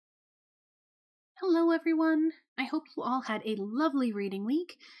Hello, everyone. I hope you all had a lovely reading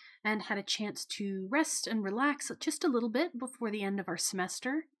week and had a chance to rest and relax just a little bit before the end of our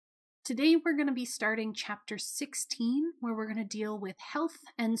semester. Today, we're going to be starting chapter 16, where we're going to deal with health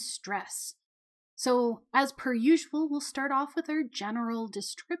and stress. So, as per usual, we'll start off with our general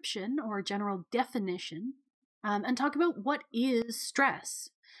description or general definition and talk about what is stress.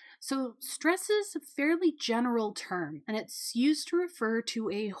 So, stress is a fairly general term, and it's used to refer to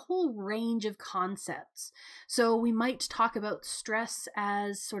a whole range of concepts. So, we might talk about stress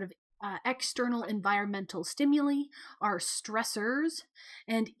as sort of external environmental stimuli are stressors,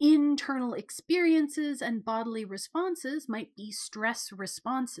 and internal experiences and bodily responses might be stress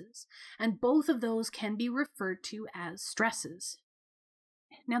responses, and both of those can be referred to as stresses.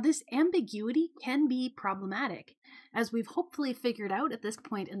 Now, this ambiguity can be problematic. As we've hopefully figured out at this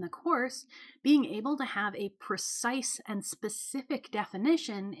point in the course, being able to have a precise and specific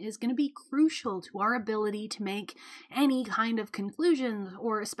definition is going to be crucial to our ability to make any kind of conclusions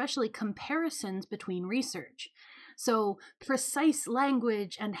or especially comparisons between research. So, precise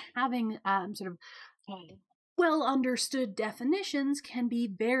language and having well understood definitions can be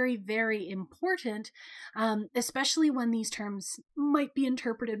very, very important, especially when these terms might be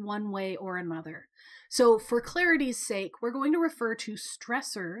interpreted one way or another. So for clarity's sake, we're going to refer to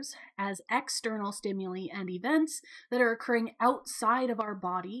stressors as external stimuli and events that are occurring outside of our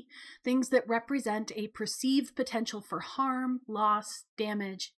body, things that represent a perceived potential for harm, loss,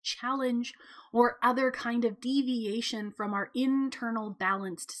 damage, challenge, or other kind of deviation from our internal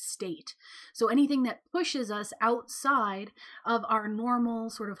balanced state. So anything that pushes us outside of our normal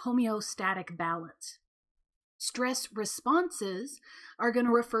sort of homeostatic balance. Stress responses are going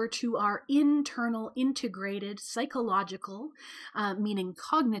to refer to our internal integrated psychological, meaning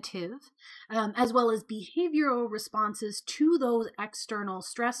cognitive, as well as behavioral responses to those external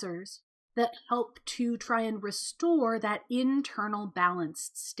stressors that help to try and restore that internal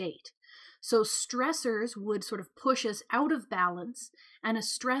balanced state. So stressors would sort of push us out of balance, and a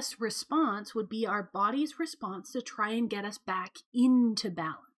stress response would be our body's response to try and get us back into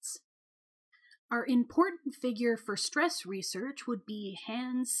balance. Our important figure for stress research would be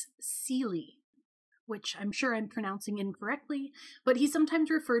Hans Selye, which I'm sure I'm pronouncing incorrectly, but he's sometimes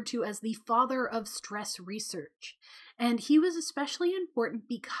referred to as the father of stress research. And he was especially important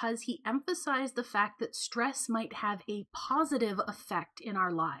because he emphasized the fact that stress might have a positive effect in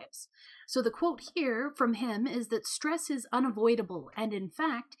our lives. So the quote here from him is that stress is unavoidable, and in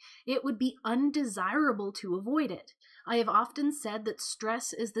fact, it would be undesirable to avoid it. I have often said that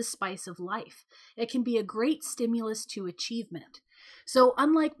stress is the spice of life. It can be a great stimulus to achievement. So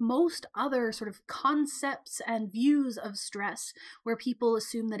unlike most other sort of concepts and views of stress, where people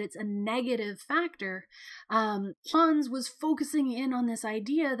assume that it's a negative factor, Hans was focusing in on this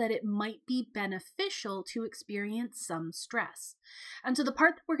idea that it might be beneficial to experience some stress. And so the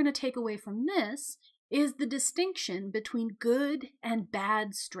part that we're going to take away from this is the distinction between good and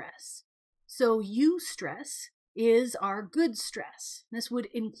bad stress. So eustress is our good stress. This would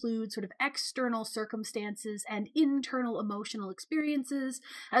include sort of external circumstances and internal emotional experiences,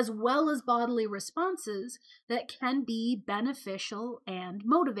 as well as bodily responses that can be beneficial and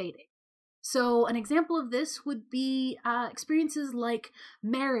motivating. So an example of this would be experiences like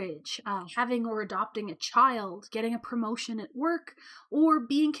marriage, having or adopting a child, getting a promotion at work, or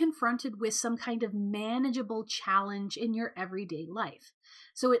being confronted with some kind of manageable challenge in your everyday life.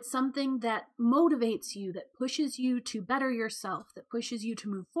 So it's something that motivates you, that pushes you to better yourself, that pushes you to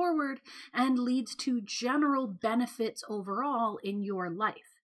move forward, and leads to general benefits overall in your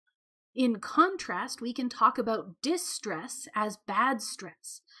life. In contrast, we can talk about distress as bad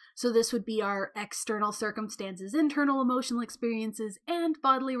stress. So this would be our external circumstances, internal emotional experiences, and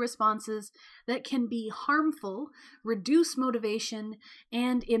bodily responses that can be harmful, reduce motivation,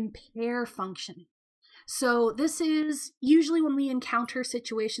 and impair functioning. So this is usually when we encounter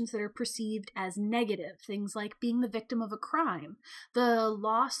situations that are perceived as negative, things like being the victim of a crime, the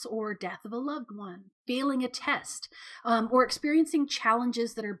loss or death of a loved one, failing a test, or experiencing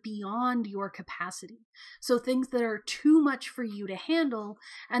challenges that are beyond your capacity. So things that are too much for you to handle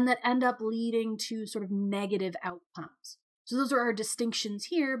and that end up leading to sort of negative outcomes. So those are our distinctions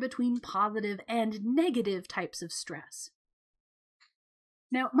here between positive and negative types of stress.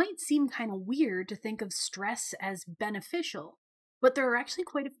 Now, it might seem kind of weird to think of stress as beneficial, but there are actually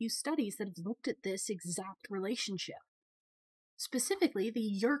quite a few studies that have looked at this exact relationship. Specifically, the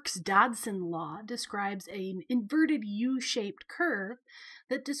Yerkes-Dodson law describes an inverted U-shaped curve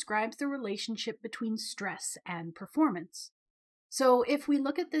that describes the relationship between stress and performance. So if we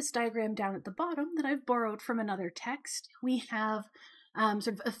look at this diagram down at the bottom that I've borrowed from another text, we have sort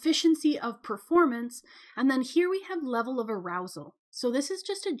of efficiency of performance, and then here we have level of arousal. So this is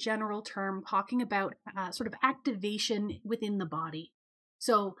just a general term talking about sort of activation within the body.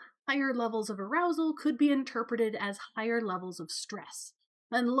 So higher levels of arousal could be interpreted as higher levels of stress,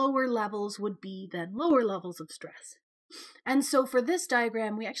 and lower levels would be then lower levels of stress. And so for this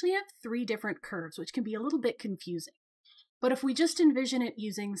diagram, we actually have 3 different curves, which can be a little bit confusing. But if we just envision it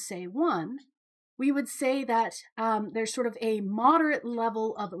using, say, 1, we would say that there's sort of a moderate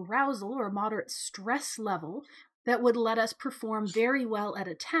level of arousal or moderate stress level that would let us perform very well at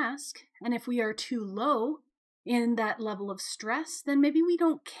a task. And if we are too low in that level of stress, then maybe we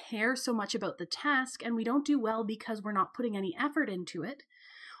don't care so much about the task and we don't do well because we're not putting any effort into it.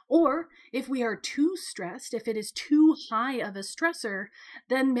 Or if we are too stressed, if it is too high of a stressor,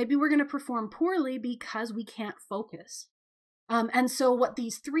 then maybe we're going to perform poorly because we can't focus. And so what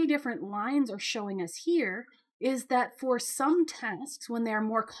these 3 different lines are showing us here is that for some tasks, when they're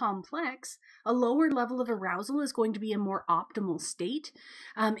more complex, a lower level of arousal is going to be a more optimal state.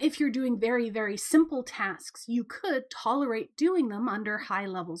 If you're doing very, very simple tasks, you could tolerate doing them under high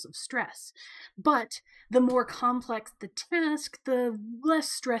levels of stress. But the more complex the task, the less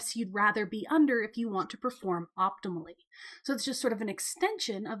stress you'd rather be under if you want to perform optimally. So it's just sort of an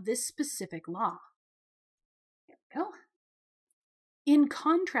extension of this specific law. There we go. In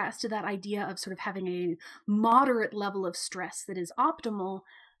contrast to that idea of sort of having a moderate level of stress that is optimal,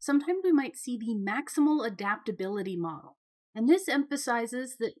 sometimes we might see the maximal adaptability model. And this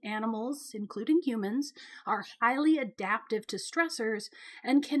emphasizes that animals, including humans, are highly adaptive to stressors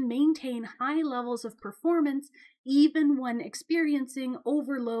and can maintain high levels of performance even when experiencing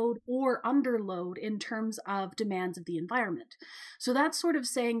overload or underload in terms of demands of the environment. So that's sort of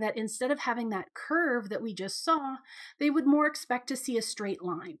saying that instead of having that curve that we just saw, they would more expect to see a straight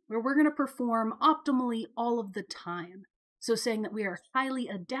line where we're going to perform optimally all of the time. So saying that we are highly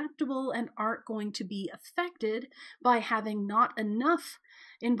adaptable and aren't going to be affected by having not enough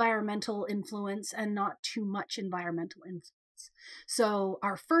environmental influence and not too much environmental influence. So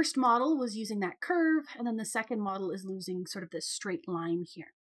our first model was using that curve, and then the second model is using sort of this straight line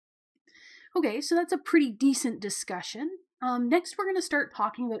here. Okay, so that's a pretty decent discussion. Next, we're going to start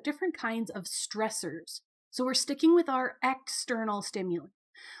talking about different kinds of stressors. So we're sticking with our external stimuli.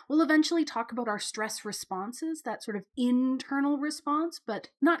 We'll eventually talk about our stress responses, that sort of internal response, but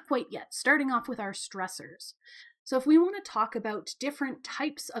not quite yet, starting off with our stressors. So if we want to talk about different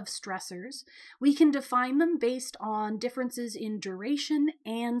types of stressors, we can define them based on differences in duration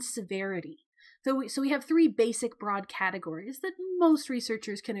and severity. So we have 3 basic broad categories that most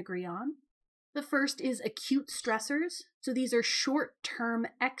researchers can agree on. The first is acute stressors. So these are short-term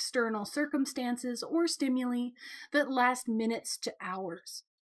external circumstances or stimuli that last minutes to hours.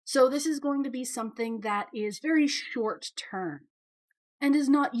 So this is going to be something that is very short-term and is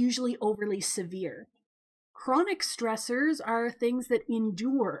not usually overly severe. Chronic stressors are things that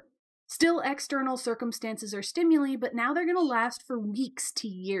endure. Still external circumstances or stimuli, but now they're going to last for weeks to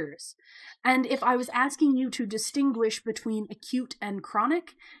years. And if I was asking you to distinguish between acute and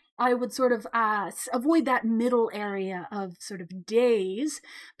chronic, I would sort of avoid that middle area of sort of days,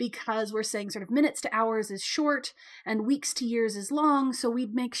 because we're saying sort of minutes to hours is short and weeks to years is long. So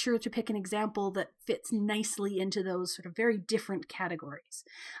we'd make sure to pick an example that fits nicely into those sort of very different categories.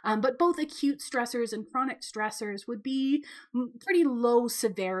 But both acute stressors and chronic stressors would be pretty low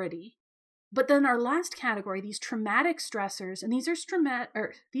severity. But then our last category, these traumatic stressors, and these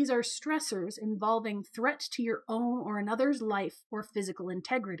are stressors involving threat to your own or another's life or physical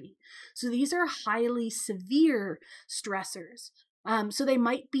integrity. So these are highly severe stressors. So they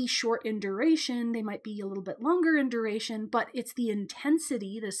might be short in duration, they might be a little bit longer in duration, but it's the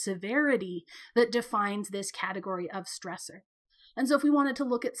intensity, the severity that defines this category of stressor. And so if we wanted to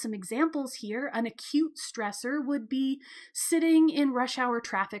look at some examples here, an acute stressor would be sitting in rush hour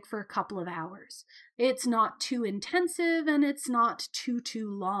traffic for a couple of hours. It's not too intensive and it's not too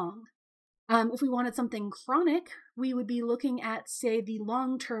long. If we wanted something chronic, we would be looking at, say, the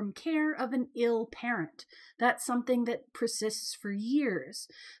long-term care of an ill parent. That's something that persists for years.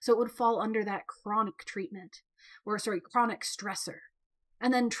 So it would fall under that chronic stressor.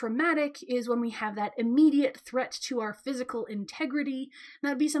 And then traumatic is when we have that immediate threat to our physical integrity. That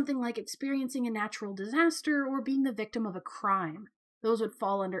would be something like experiencing a natural disaster or being the victim of a crime. Those would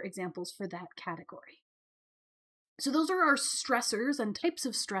fall under examples for that category. So those are our stressors and types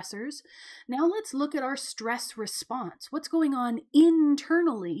of stressors. Now let's look at our stress response. What's going on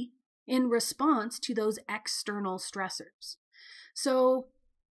internally in response to those external stressors? So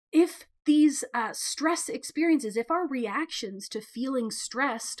if these stress experiences, if our reactions to feeling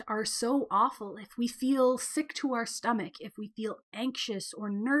stressed are so awful, if we feel sick to our stomach, if we feel anxious or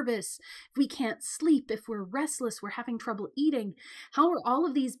nervous, if we can't sleep, if we're restless, we're having trouble eating, how are all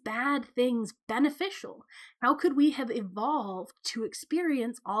of these bad things beneficial? How could we have evolved to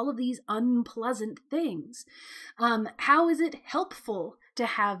experience all of these unpleasant things? How is it helpful to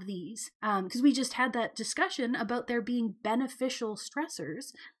have these? Because we just had that discussion about there being beneficial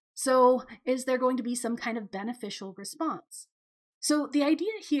stressors. So is there going to be some kind of beneficial response? So the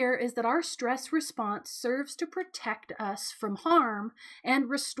idea here is that our stress response serves to protect us from harm and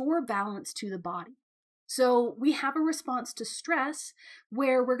restore balance to the body. So we have a response to stress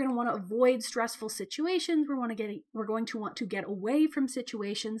where we're going to want to avoid stressful situations. We're going to want to get away from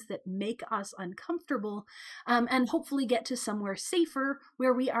situations that make us uncomfortable, and hopefully get to somewhere safer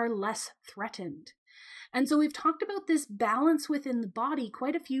where we are less threatened. And so we've talked about this balance within the body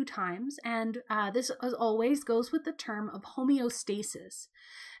quite a few times, and this, as always, goes with the term of homeostasis.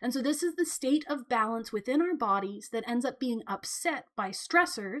 And so this is the state of balance within our bodies that ends up being upset by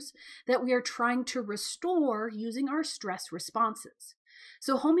stressors that we are trying to restore using our stress responses.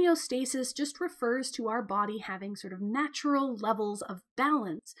 So homeostasis just refers to our body having sort of natural levels of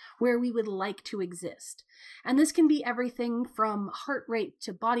balance where we would like to exist. And this can be everything from heart rate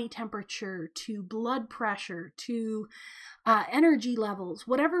to body temperature to blood pressure to energy levels,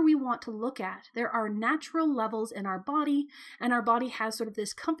 whatever we want to look at. There are natural levels in our body, and our body has sort of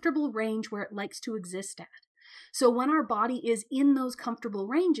this comfortable range where it likes to exist at. So when our body is in those comfortable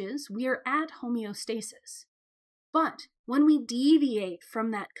ranges, we are at homeostasis. But when we deviate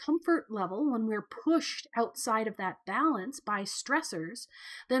from that comfort level, when we're pushed outside of that balance by stressors,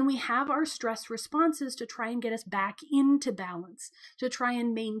 then we have our stress responses to try and get us back into balance, to try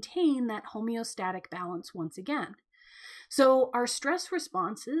and maintain that homeostatic balance once again. So our stress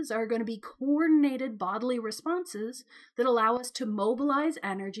responses are going to be coordinated bodily responses that allow us to mobilize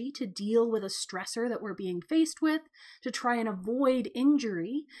energy to deal with a stressor that we're being faced with, to try and avoid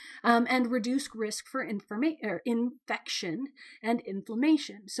injury, and reduce risk for infection and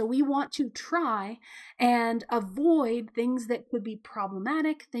inflammation. So we want to try and avoid things that could be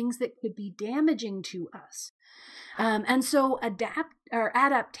problematic, things that could be damaging to us. And so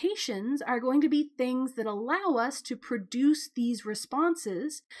adaptations are going to be things that allow us to produce these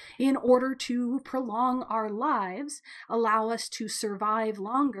responses in order to prolong our lives, allow us to survive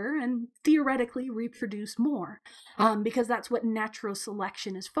longer, and theoretically reproduce more. Because that's what natural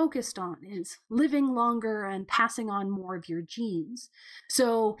selection is focused on, is living longer and passing on more of your genes.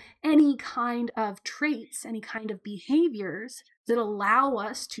 So any kind of traits, any kind of behaviors that allow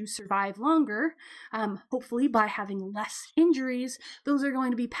us to survive longer, hopefully by having less injuries, those are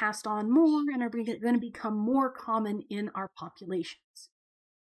going to be passed on more and are going to become more common in our populations.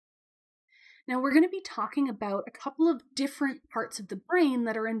 Now we're going to be talking about a couple of different parts of the brain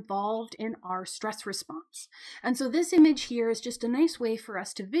that are involved in our stress response. And so this image here is just a nice way for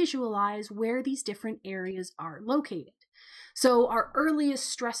us to visualize where these different areas are located. So our earliest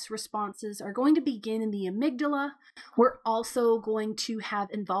stress responses are going to begin in the amygdala. We're also going to have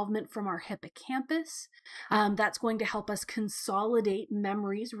involvement from our hippocampus. That's going to help us consolidate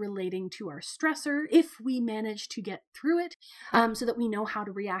memories relating to our stressor if we manage to get through it, so that we know how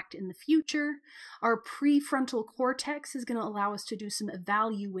to react in the future. Our prefrontal cortex is going to allow us to do some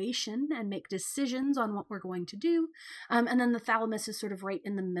evaluation and make decisions on what we're going to do. And then the thalamus is sort of right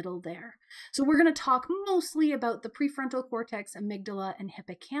in the middle there. So we're going to talk mostly about the prefrontal cortex, amygdala, and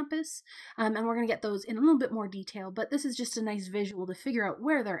hippocampus, and we're going to get those in a little bit more detail, but this is just a nice visual to figure out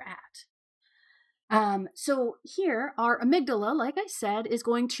where they're at. So here, our amygdala, like I said, is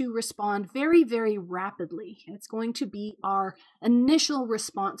going to respond very, very rapidly. It's going to be our initial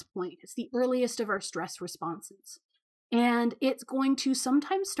response point. It's the earliest of our stress responses. And it's going to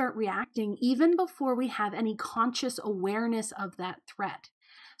sometimes start reacting even before we have any conscious awareness of that threat.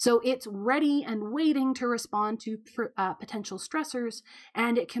 So it's ready and waiting to respond to potential stressors,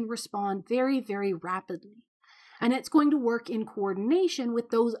 and it can respond very, very rapidly. And it's going to work in coordination with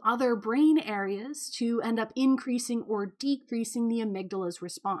those other brain areas to end up increasing or decreasing the amygdala's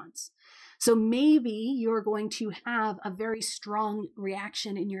response. So maybe you're going to have a very strong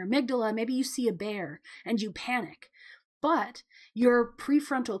reaction in your amygdala. Maybe you see a bear and you panic. But your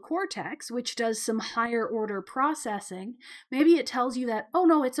prefrontal cortex, which does some higher order processing, maybe it tells you that, oh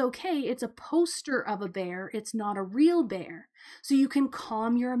no, it's okay, it's a poster of a bear, it's not a real bear. So you can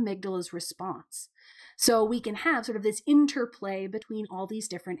calm your amygdala's response. So we can have sort of this interplay between all these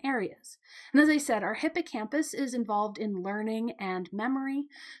different areas. And as I said, our hippocampus is involved in learning and memory.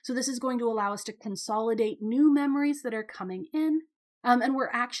 So this is going to allow us to consolidate new memories that are coming in. And we're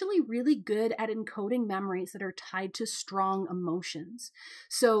actually really good at encoding memories that are tied to strong emotions.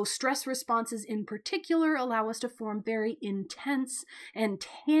 So, stress responses in particular allow us to form very intense and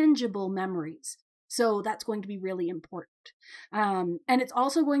tangible memories. So, that's going to be really important. And it's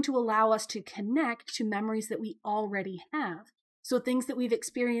also going to allow us to connect to memories that we already have. So, things that we've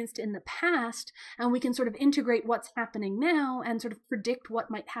experienced in the past, and we can sort of integrate what's happening now and sort of predict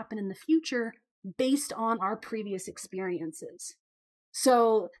what might happen in the future based on our previous experiences.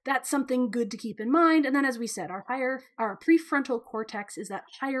 So that's something good to keep in mind. And then, as we said, our prefrontal cortex is that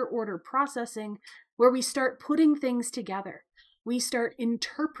higher order processing where we start putting things together. We start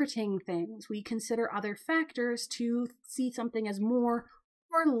interpreting things. We consider other factors to see something as more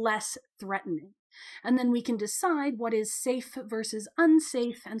or less threatening. And then we can decide what is safe versus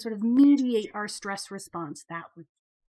unsafe and sort of mediate our stress response that way.